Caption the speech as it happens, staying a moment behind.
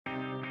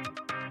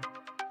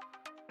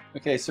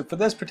Okay, so for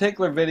this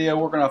particular video,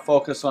 we're going to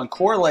focus on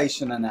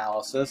correlation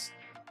analysis,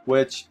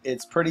 which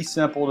it's pretty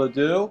simple to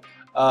do.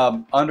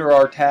 Under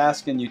our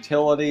task and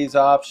utilities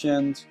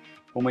options,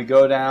 when we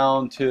go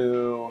down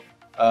to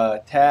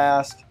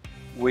task,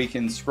 we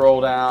can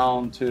scroll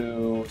down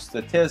to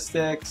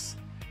statistics,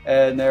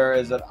 and there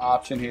is an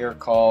option here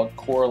called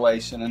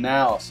correlation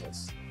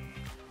analysis.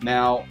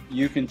 Now,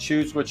 you can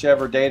choose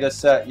whichever data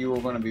set you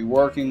are going to be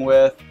working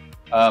with.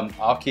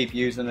 I'll keep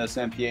using this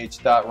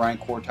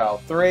MPH.rank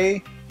quartile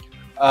 3.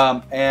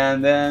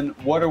 And then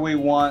what do we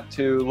want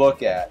to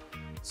look at?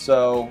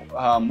 So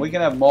we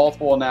can have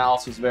multiple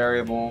analysis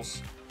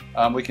variables.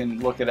 We can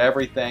look at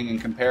everything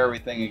and compare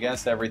everything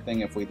against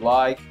everything if we'd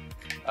like.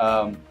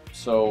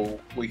 So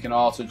we can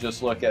also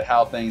just look at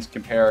how things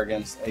compare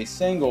against a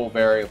single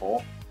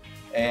variable.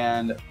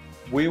 And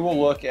we will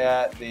look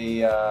at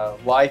the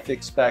life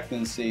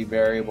expectancy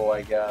variable,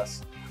 I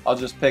guess. I'll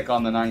just pick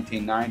on the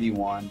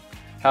 1991.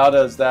 How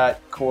does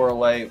that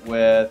correlate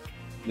with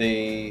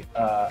the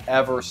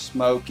ever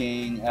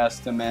smoking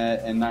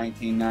estimate in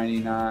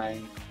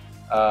 1999?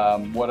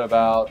 What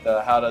about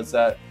how does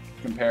that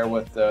compare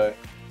with the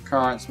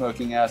current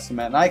smoking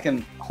estimate? And I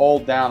can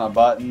hold down a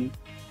button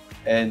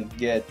and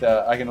get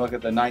I can look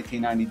at the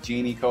 1990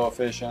 Gini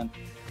coefficient.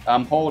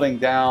 I'm holding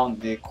down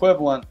the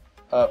equivalent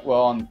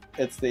well,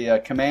 it's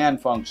the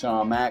command function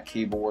on a Mac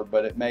keyboard,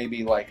 but it may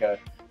be like a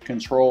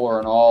controller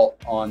and all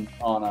on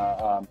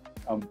a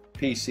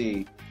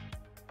PC.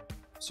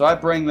 So I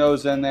bring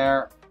those in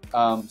there.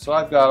 So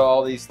I've got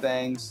all these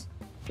things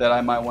that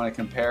I might want to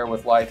compare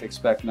with life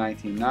expect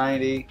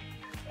 1990.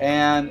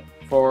 And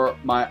for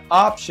my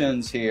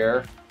options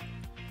here,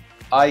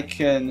 I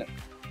can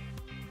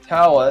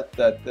tell it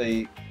that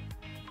the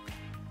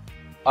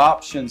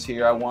options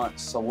here, I want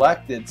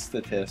selected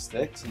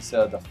statistics instead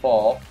of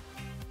default.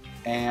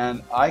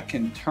 And I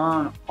can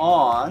turn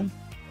on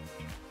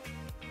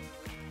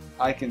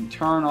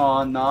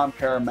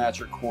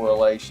non-parametric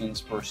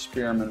correlations for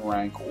Spearman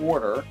rank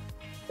order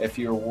if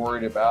you're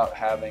worried about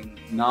having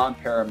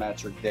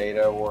non-parametric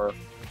data or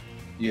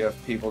you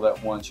have people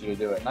that want you to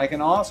do it. And I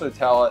can also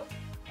tell it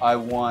I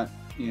want,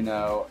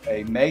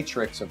 a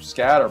matrix of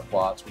scatter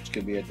plots, which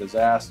could be a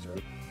disaster.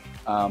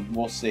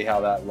 We'll see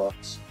how that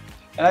looks.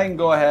 And I can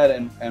go ahead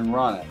and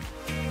run it.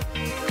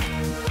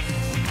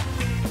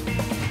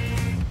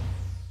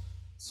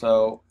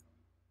 So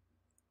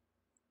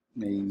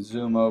let me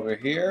zoom over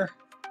here.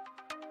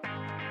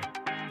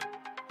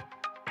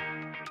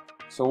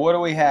 So what do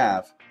we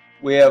have?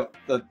 We have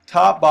the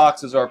top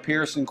boxes are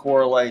Pearson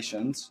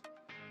Correlations.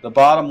 The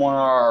bottom one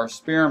are our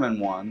Spearman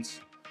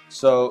ones.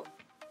 So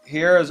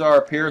here is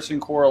our Pearson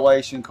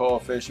correlation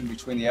coefficient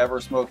between the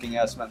ever smoking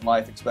estimate and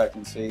life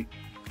expectancy.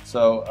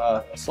 So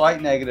a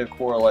slight negative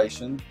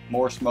correlation,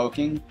 more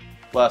smoking,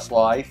 less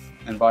life,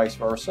 and vice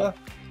versa.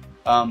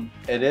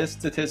 It is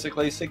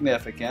statistically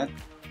significant,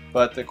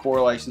 but the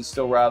correlation is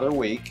still rather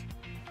weak.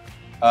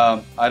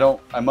 I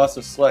must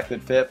have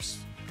selected FIPS,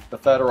 the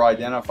federal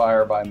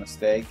identifier, by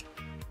mistake.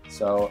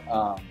 So,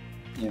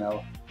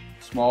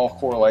 small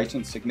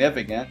correlation,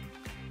 significant,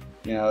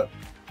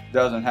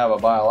 doesn't have a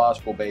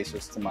biological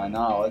basis to my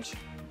knowledge.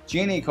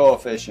 Gini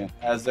coefficient,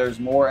 as there's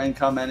more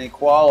income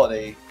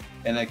inequality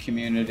in a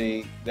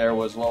community, there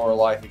was lower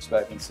life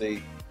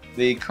expectancy.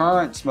 The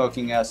current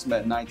smoking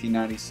estimate in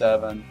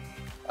 1997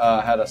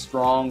 had a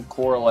strong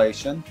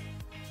correlation,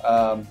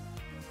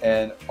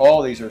 and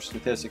all these are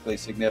statistically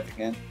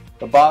significant.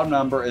 The bottom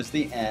number is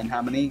the N,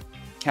 how many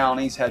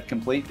counties had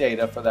complete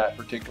data for that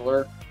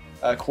particular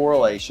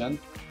correlation.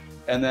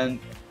 And then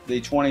the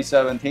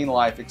 2017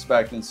 life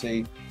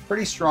expectancy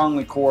pretty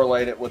strongly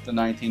correlated with the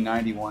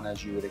 1991,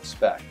 as you would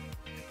expect.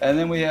 And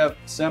then we have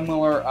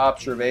similar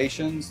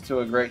observations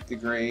to a great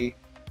degree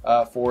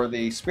for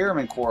the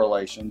Spearman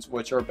correlations,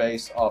 which are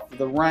based off of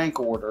the rank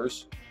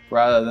orders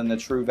rather than the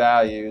true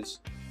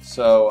values.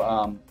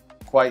 So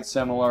quite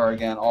similar.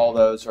 Again, all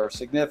those are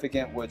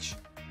significant, which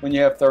when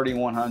you have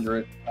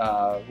 3,100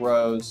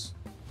 rows,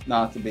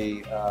 not to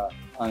be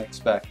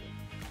unexpected.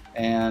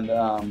 And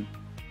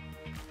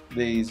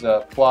these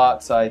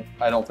plots, I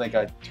don't think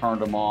I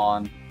turned them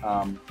on.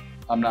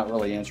 I'm not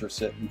really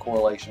interested in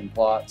correlation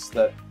plots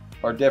that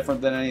are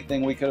different than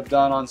anything we could have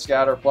done on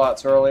scatter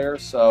plots earlier.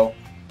 So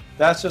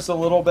that's just a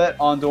little bit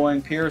on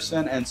doing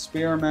Pearson and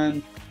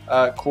Spearman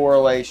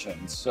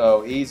correlations.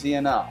 So easy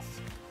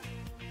enough.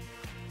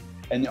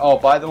 And oh,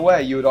 by the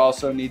way, you would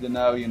also need to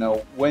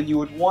know, when you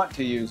would want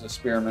to use a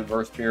Spearman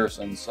versus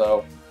Pearson.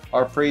 So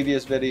our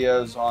previous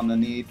videos on the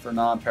need for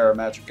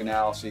non-parametric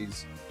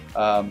analyses,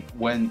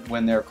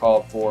 when they're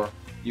called for,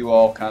 you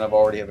all kind of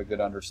already have a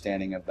good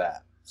understanding of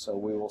that. So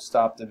we will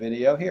stop the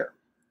video here.